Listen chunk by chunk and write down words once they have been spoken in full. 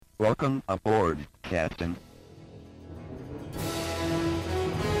Welcome aboard, Captain.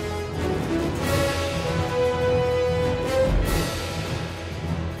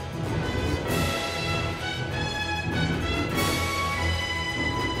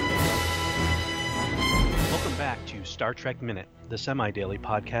 Welcome back to Star Trek Minute, the semi-daily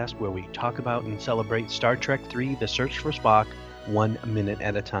podcast where we talk about and celebrate Star Trek III: The Search for Spock 1 minute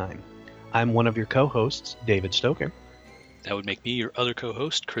at a time. I'm one of your co-hosts, David Stoker. That would make me your other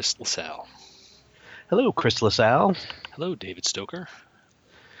co-host, Chris LaSalle. Hello, Chris LaSalle. Hello, David Stoker.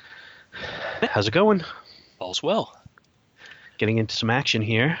 How's it going? All's well. Getting into some action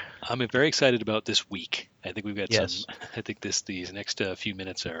here. I'm very excited about this week. I think we've got Yes. I think these next few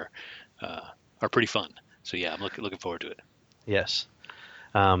minutes are pretty fun. So yeah, I'm looking forward to it. Yes.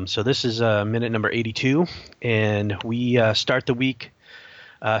 So this is minute number 82, and we start the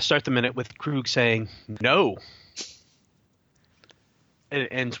minute with Krug saying no. It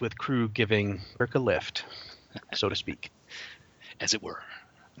ends with Krug giving Kirk a lift, so to speak. As it were.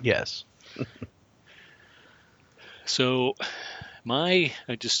 Yes. So I'm going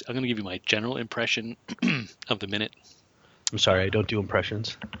to give you my general impression of the minute. I'm sorry, I don't do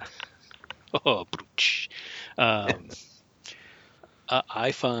impressions. Oh, brooch. I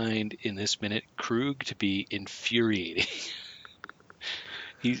find in this minute Krug to be infuriating.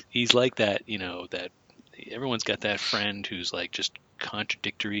 He's like that, that everyone's got that friend who's like just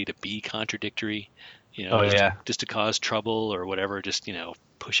contradictory to be contradictory, just to cause trouble or whatever, just,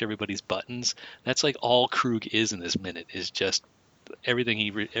 push everybody's buttons. That's like all Krug is in this minute, is just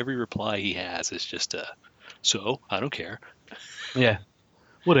everything every reply he has is just so I don't care. Yeah.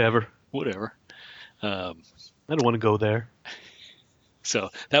 Whatever. I don't want to go there. So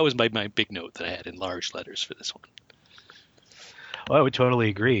that was my big note that I had in large letters for this one. Oh, I would totally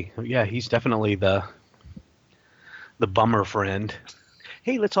agree. Yeah, he's definitely the bummer friend.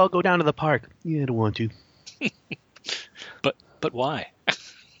 Hey, let's all go down to the park. Yeah, I don't want to. But why?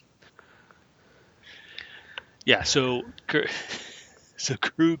 Yeah, so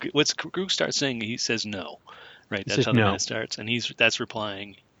Krug, Krug starts saying, he says no, right? That's how the minute starts, and that's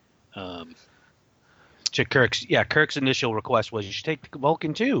replying. To Kirk's initial request was you should take the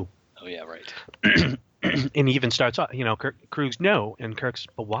Vulcan too. Oh yeah, right. And he even starts off, Krug's no, and Kirk's,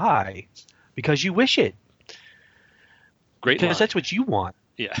 but why? Because you wish it. Great line. Because that's what you want.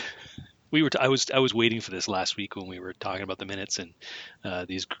 Yeah. I was waiting for this last week when we were talking about the minutes and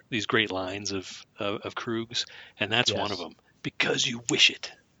these great lines of Krug's, and that's one of them. Because you wish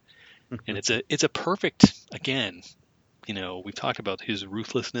it. And it's a perfect, again, we've talked about his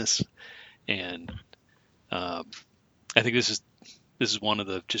ruthlessness, and I think this is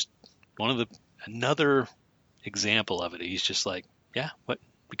another example of it. He's just like, yeah, what?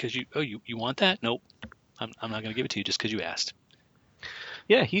 Because you want that? Nope. I'm not going to give it to you just because you asked.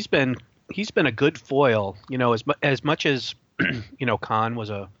 Yeah, he's been a good foil. As much as Khan was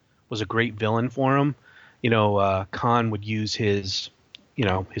a great villain for him. Khan would use his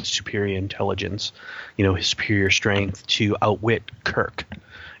superior intelligence, his superior strength to outwit Kirk,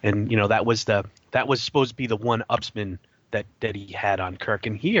 and that was supposed to be the one upsman that he had on Kirk.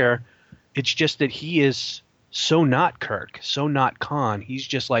 And here, it's just that he is so not Kirk, so not Khan. He's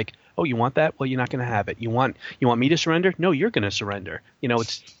just like, oh, you want that? Well, you're not going to have it. You want me to surrender? No, you're going to surrender.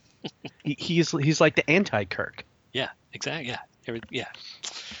 It's he's like the anti-Kirk. Yeah, exactly. Yeah.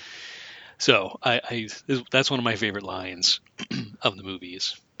 So that's one of my favorite lines of the movie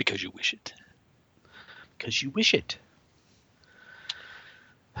is because you wish it. Because you wish it.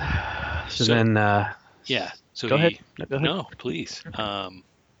 So go ahead. No, please.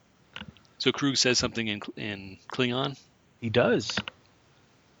 So Krug says something in Klingon. He does.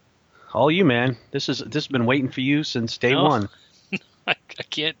 All you, man. This has been waiting for you since day one. I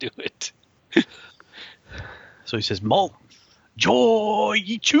can't do it. So he says, "Malt, joy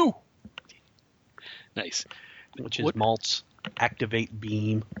ye chew." Nice. Which is Malt's activate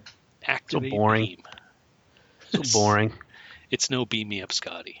beam. Activate so boring. Beam. So boring. It's no beam me up,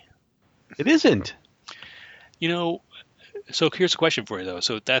 Scotty. It isn't. So here's a question for you though.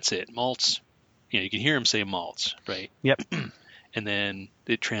 So that's it. Maltz. You can hear him say Maltz, right? Yep. And then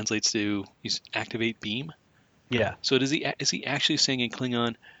it translates to activate beam. Yeah. So is he actually saying in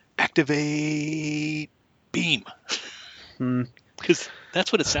Klingon, activate beam? Because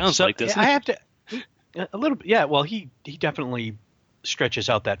that's what it sounds like, doesn't it? I have to a little bit. Yeah. Well, he definitely stretches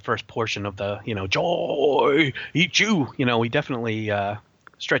out that first portion of the joy eat you. He definitely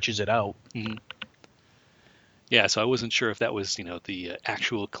stretches it out. Mm-hmm. Yeah, so I wasn't sure if that was, the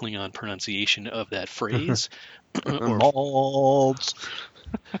actual Klingon pronunciation of that phrase. Maltz.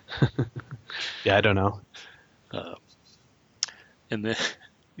 Yeah, I don't know. And then,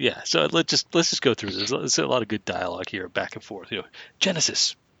 Yeah, so let's just go through this. There's a lot of good dialogue here, back and forth.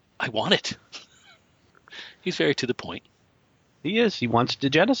 Genesis, I want it. He's very to the point. He is. He wants the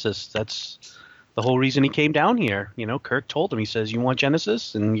Genesis. That's the whole reason he came down here. Kirk told him. He says, "You want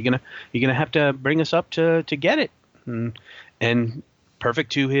Genesis, and you're gonna have to bring us up to get it." And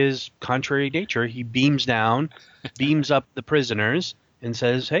perfect to his contrary nature, he beams down, beams up the prisoners, and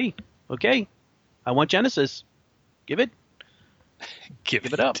says, "Hey, okay, I want Genesis. Give it." Give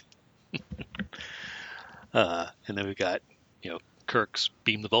it up. And then we've got, Kirk's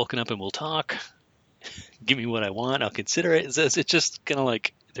beam the Vulcan up and we'll talk. Give me what I want. I'll consider it. It's just kind of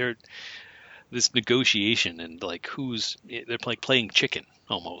like this negotiation and like they're like playing chicken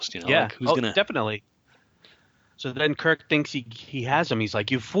almost, Yeah. Like who's gonna definitely. So then Kirk thinks he has him. He's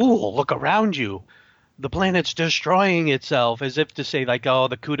like, "You fool! Look around you. The planet's destroying itself," as if to say, like, "Oh,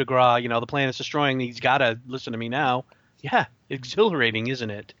 the coup de grace. The planet's destroying. He's got to listen to me now." Yeah, exhilarating,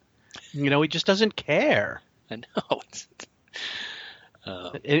 isn't it? He just doesn't care. I know.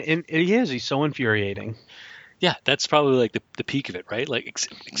 And he is. He's so infuriating. Yeah, that's probably like the peak of it, right? Like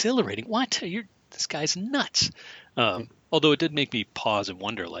exhilarating. What? This guy's nuts. Although it did make me pause and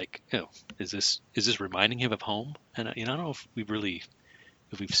wonder, like, is this reminding him of home? And I don't know if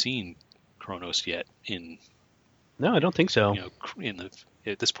we've seen Kronos yet in. No, I don't think so.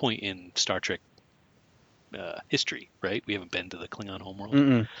 At this point in Star Trek history, right? We haven't been to the Klingon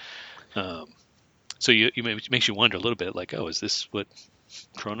homeworld. So it makes you wonder a little bit, like, is this what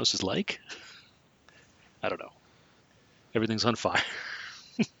Kronos is like? I don't know. Everything's on fire.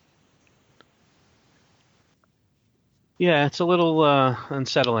 Yeah, it's a little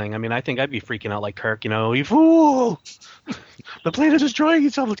unsettling. I mean, I think I'd be freaking out like Kirk, "You fool! The planet's destroying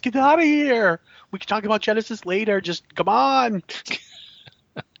itself. Let's get out of here. We can talk about Genesis later. Just come on."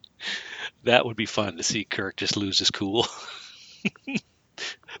 That would be fun to see Kirk just lose his cool.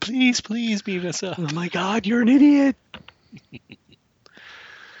 Please beam us up. Oh my God, you're an idiot.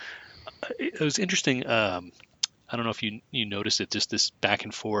 It was interesting. I don't know if you noticed it, just this back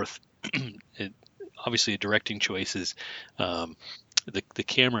and forth. Obviously, a directing choice is the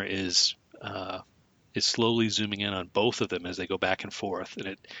camera is slowly zooming in on both of them as they go back and forth,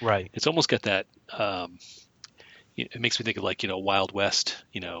 and it's almost got that. It makes me think of, like, Wild West,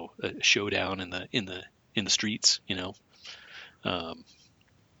 a showdown in the streets, where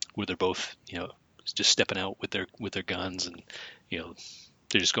they're both, just stepping out with their guns, and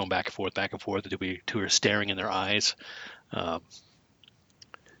they're just going back and forth. The two are staring in their eyes. I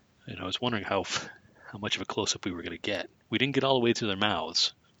was wondering how much of a close up we were going to get. We didn't get all the way to their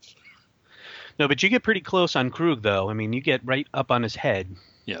mouths. No, but you get pretty close on Krug, though. I mean, you get right up on his head.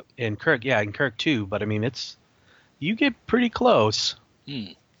 Yep. And Kirk too. But I mean, you get pretty close.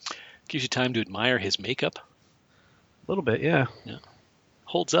 Gives you time to admire his makeup. A little bit, yeah. Yeah.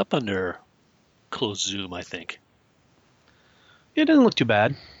 Holds up under close zoom, I think. It doesn't look too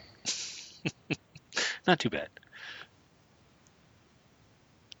bad. Not too bad.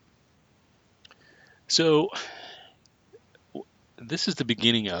 So this is the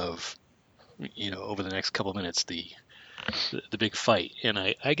beginning of, over the next couple of minutes, the big fight, and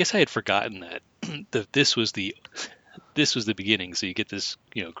I guess I had forgotten that this was the beginning. So you get this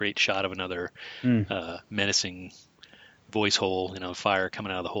great shot of another menacing voice hole, fire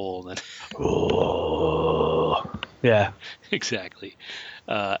coming out of the hole, and then oh, yeah, exactly.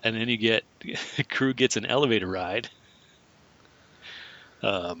 And then you get Crew gets an elevator ride,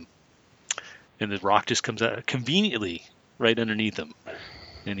 and the rock just comes out conveniently right underneath him,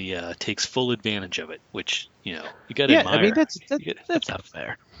 and he takes full advantage of it, which you got to admire. I mean, that's not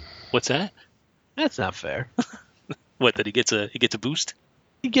fair. What's that? That's not fair. What, that he gets a boost?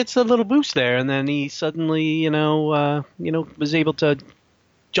 He gets a little boost there, and then he suddenly, was able to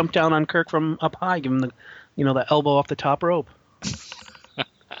jump down on Kirk from up high, give him the elbow off the top rope.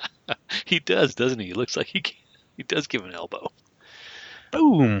 He does, doesn't he? He looks like he does give an elbow.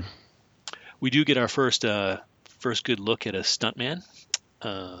 Boom. We do get our first good look at a stuntman,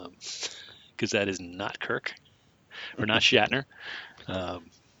 because that is not Kirk, or not Shatner.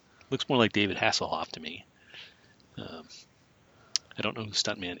 Looks more like David Hasselhoff to me. I don't know who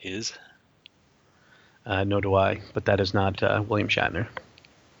stuntman is. Nor do I, but that is not William Shatner.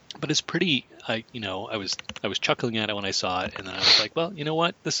 But it's pretty. I was chuckling at it when I saw it, and then I was like, well, you know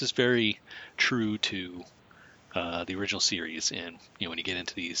what? This is very true to the original series, and when you get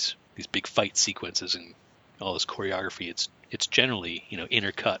into these big fight sequences and all this choreography, it's generally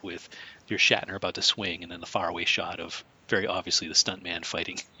intercut with your Shatner about to swing, and then the faraway shot of very obviously the stuntman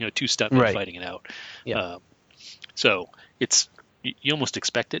fighting, two stuntmen fighting it out. Yeah. So you almost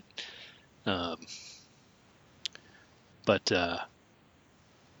expect it, but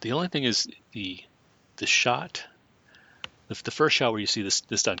The only thing is the shot, the first shot where you see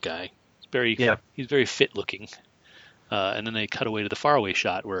the stunt guy, he's very fit looking, and then they cut away to the faraway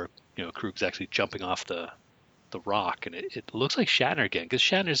shot where Krug's actually jumping off the rock, and it looks like Shatner again, because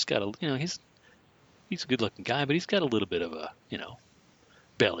Shatner's got a he's a good looking guy, but he's got a little bit of a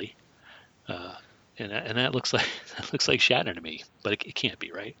belly, and that looks like Shatner to me, but it can't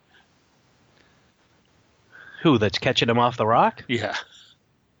be, right? Who, that's catching him off the rock? Yeah.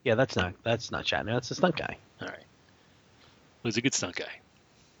 Yeah, that's not Shatner. That's the stunt guy. All right. Well, he's a good stunt guy.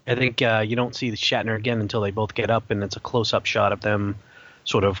 I think you don't see the Shatner again until they both get up, and it's a close-up shot of them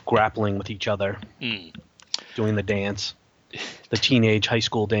sort of grappling with each other, doing the dance, the teenage high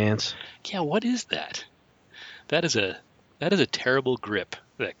school dance. Yeah, what is that? That is a terrible grip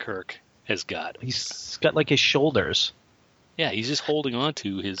that Kirk has got. He's got like his shoulders. Yeah, he's just holding on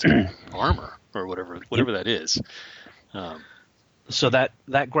to his armor or whatever that is. So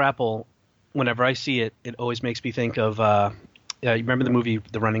that grapple, whenever I see it, it always makes me think of. You remember the movie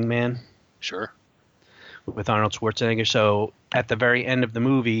The Running Man? Sure. With Arnold Schwarzenegger. So at the very end of the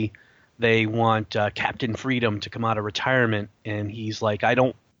movie, they want Captain Freedom to come out of retirement, and he's like,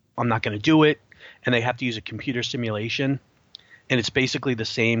 I'm not going to do it, and they have to use a computer simulation, and it's basically the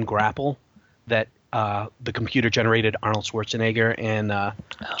same grapple that the computer-generated Arnold Schwarzenegger and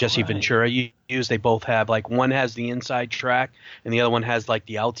Jesse Ventura use. They both have, like, one has the inside track, and the other one has, like,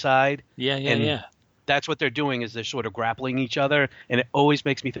 the outside. Yeah. That's what they're doing, is they're sort of grappling each other, and it always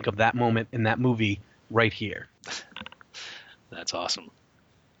makes me think of that moment in that movie right here. That's awesome.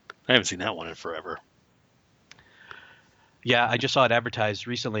 I haven't seen that one in forever. Yeah, I just saw it advertised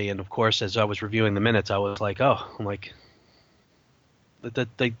recently, and of course, as I was reviewing the minutes, I was like, that's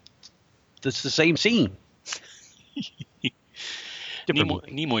the same scene.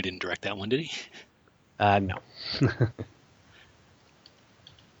 Nimoy didn't direct that one, did he? No.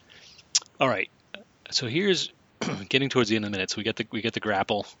 All right. So here's getting towards the end of the minute. So we get the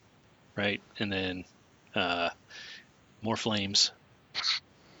grapple, right, and then more flames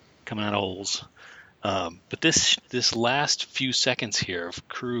coming out of holes. But this last few seconds here of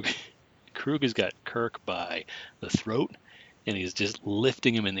Krug has got Kirk by the throat, and he's just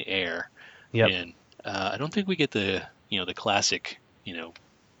lifting him in the air. Yep. And I don't think we get the classic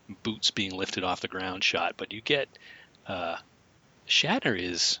boots being lifted off the ground shot, but you get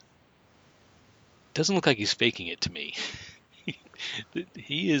Shatner doesn't look like he's faking it to me.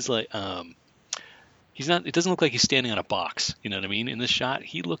 He is like he's not. It doesn't look like he's standing on a box. You know what I mean? In this shot,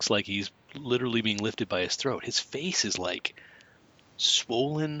 he looks like he's literally being lifted by his throat. His face is like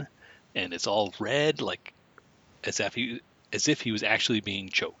swollen, and it's all red, like as if he was actually being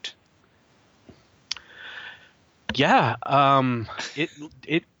choked. Yeah,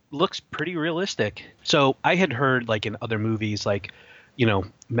 it looks pretty realistic. So I had heard, like, in other movies, like,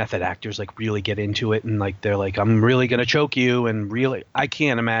 method actors like really get into it, and like they're like, I'm really gonna choke you, and really I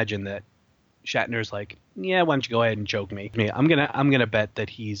can't imagine that Shatner's like, yeah, why don't you go ahead and choke me? I'm gonna bet that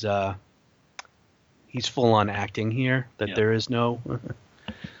he's full on acting here, that there is no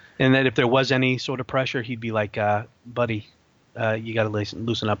and that if there was any sort of pressure, he'd be like, buddy, you gotta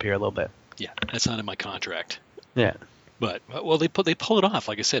loosen up here a little bit. Yeah, that's not in my contract. Yeah. But they pull it off.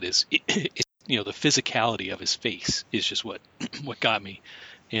 Like I said, the physicality of his face is just what got me.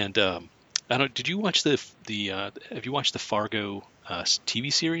 And did you watch have you watched the Fargo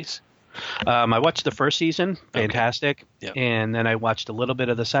TV series? I watched the first season, fantastic. Okay. Yep. And then I watched a little bit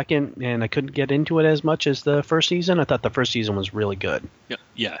of the second, and I couldn't get into it as much as the first season. I thought the first season was really good.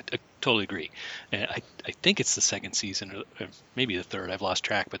 Yeah, I totally agree. And I think it's the second season, or maybe the third. I've lost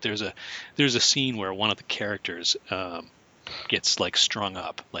track. But there's a scene where one of the characters gets like strung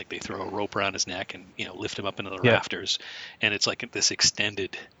up, like they throw a rope around his neck and lift him up into the rafters, and it's like this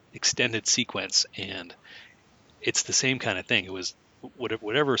extended sequence, and it's the same kind of thing. It was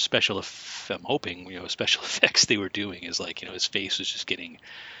whatever special effects they were doing is like, his face was just changing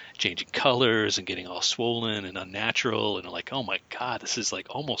colors and getting all swollen and unnatural, and like, oh my god, this is like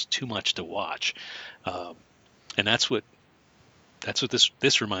almost too much to watch. And that's what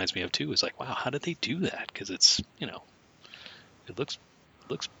this reminds me of too, is like, wow, how did they do that? Because it's it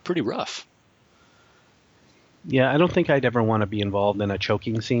looks pretty rough. Yeah, I don't think I'd ever want to be involved in a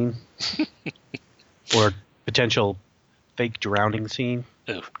choking scene or potential fake drowning scene.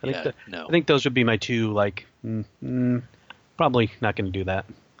 Oh, no. I think those would be my two, like, probably not going to do that.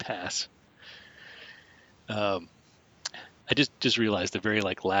 Pass. I just realized the very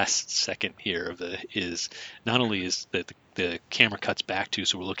last second here is not only is that the camera cuts back to,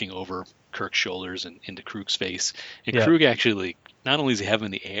 so we're looking over Kirk's shoulders and into Krug's face, and Krug actually, not only does he have him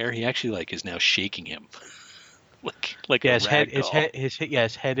in the air, he actually is now shaking him. like Yeah, a his head, rag his doll. head,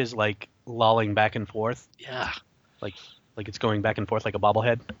 his head is like lolling back and forth, Yeah. like it's going back and forth like a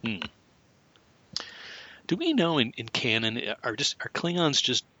bobblehead. Hmm. Do we know in canon are Klingons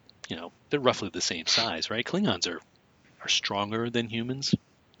just they're roughly the same size, right? Klingons are stronger than humans.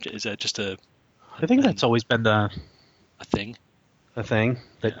 Is that just I think that's always been a thing? the thing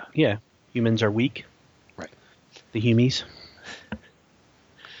that humans are weak. Right. The humies.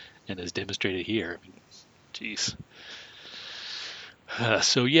 And as demonstrated here, I mean, geez.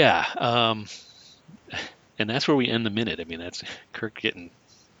 So yeah, and that's where we end the minute. I mean, that's Kirk getting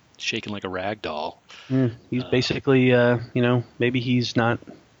shaken like a rag doll. He's basically, maybe he's not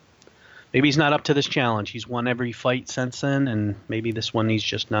up to this challenge. He's won every fight since then, and maybe this one he's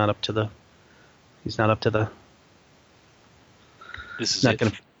just not up to the. He's not up to the. This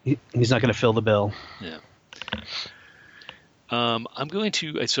is he's not gonna fill the bill. Yeah. I'm going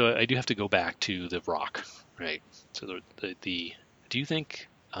to. So I do have to go back to the rock, right? So the do you think?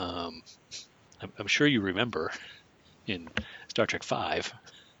 I'm sure you remember in Star Trek V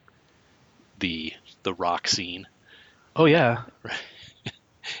the rock scene. Oh yeah. Right.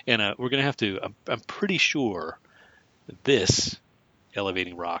 And we're gonna have to. I'm pretty sure this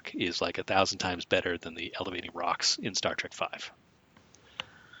elevating rock is like 1,000 times better than the elevating rocks in Star Trek V.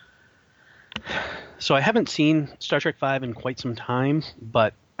 So I haven't seen Star Trek V in quite some time,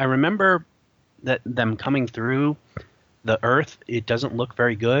 but I remember that them coming through the Earth, it doesn't look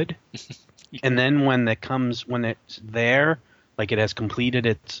very good. And then when it's there, like it has completed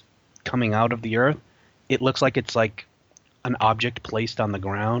its coming out of the Earth, it looks like it's like an object placed on the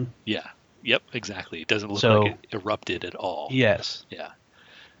ground. Yeah. Yep. Exactly. It doesn't look like it erupted at all. Yes. Yeah.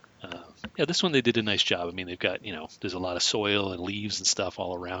 Yeah, this one they did a nice job. I mean, they've got there's a lot of soil and leaves and stuff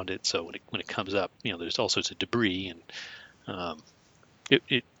all around it. So when it comes up, there's all sorts of debris, and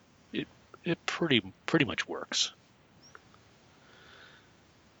it pretty much works.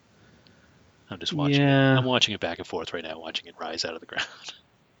 I'm just watching. Yeah. I'm watching it back and forth right now, watching it rise out of the ground.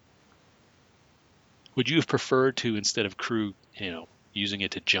 Would you have preferred to, instead of Krug, using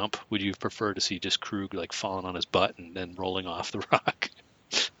it to jump, would you have preferred to see just Krug like falling on his butt and then rolling off the rock?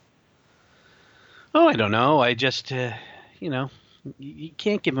 Oh, I don't know. I just, you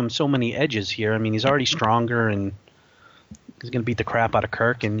can't give him so many edges here. I mean, he's already stronger, and he's going to beat the crap out of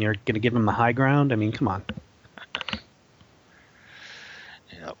Kirk, and you're going to give him the high ground? I mean, come on.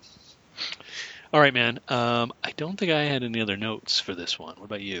 Yep. All right, man. I don't think I had any other notes for this one. What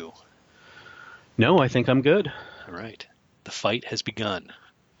about you? No, I think I'm good. All right. The fight has begun.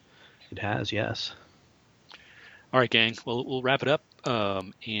 It has, yes. All right, gang. Well, we'll wrap it up,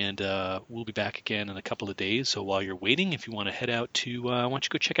 and we'll be back again in a couple of days. So while you're waiting, if you want to head out to, why don't you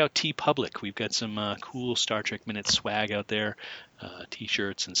go check out TeePublic? We've got some cool Star Trek Minute swag out there,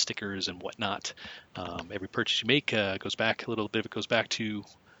 T-shirts and stickers and whatnot. Every purchase you make goes back a little bit. Of it goes back to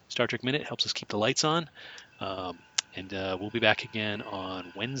Star Trek Minute. Helps us keep the lights on. And we'll be back again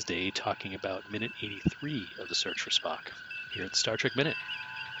on Wednesday talking about Minute 83 of The Search for Spock here at Star Trek Minute.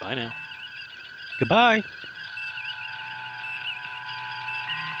 Bye now. Goodbye.